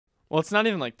Well, it's not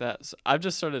even like that. So I've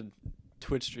just started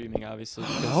Twitch streaming, obviously.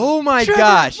 Oh my Trevor,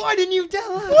 gosh. why didn't you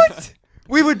tell us? What?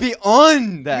 We would be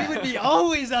on that. We would be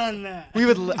always on that.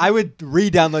 I would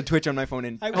re-download Twitch on my phone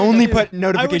and I would only do put that.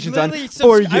 notifications I on would literally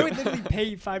for you. I would literally pay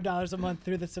you $5 a month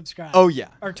through the subscribe. Oh yeah.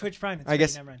 Or Twitch Prime. It's I free,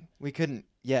 guess never mind. we couldn't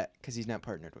yet because he's not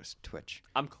partnered with Twitch.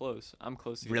 I'm close. I'm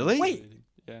close. To Really? getting Wait. affiliated.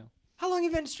 Yeah. How long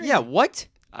have you been streaming? Yeah. What?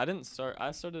 I didn't start.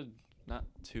 I started not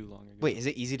too long ago. Wait, is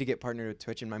it easy to get partnered with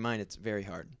Twitch? In my mind, it's very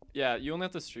hard. Yeah, you only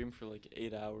have to stream for like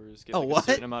 8 hours. Get Oh, like what? a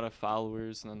certain amount of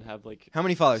followers, and then have like. How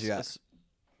many followers you got?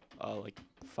 Like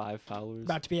 5 followers.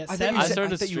 About to be at I 7.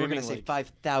 started thought you were gonna streaming, say like-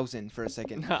 5,000 for a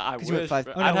second. I 'Cause you had wish. 5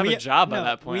 but Oh, I'd no, have we- a job by no,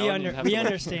 that point. We, I don't even have we to work.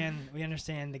 understand. We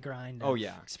understand the grind. Oh, of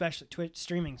yeah. Especially Twitch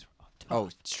streaming's tough. Oh,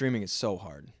 streaming is so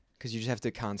hard because you just have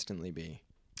to constantly be.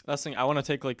 That's the thing. I want to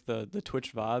take like the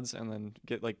Twitch VODs and then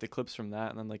get like the clips from that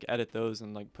and then like edit those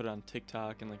and like put it on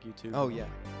TikTok and like YouTube. Oh yeah.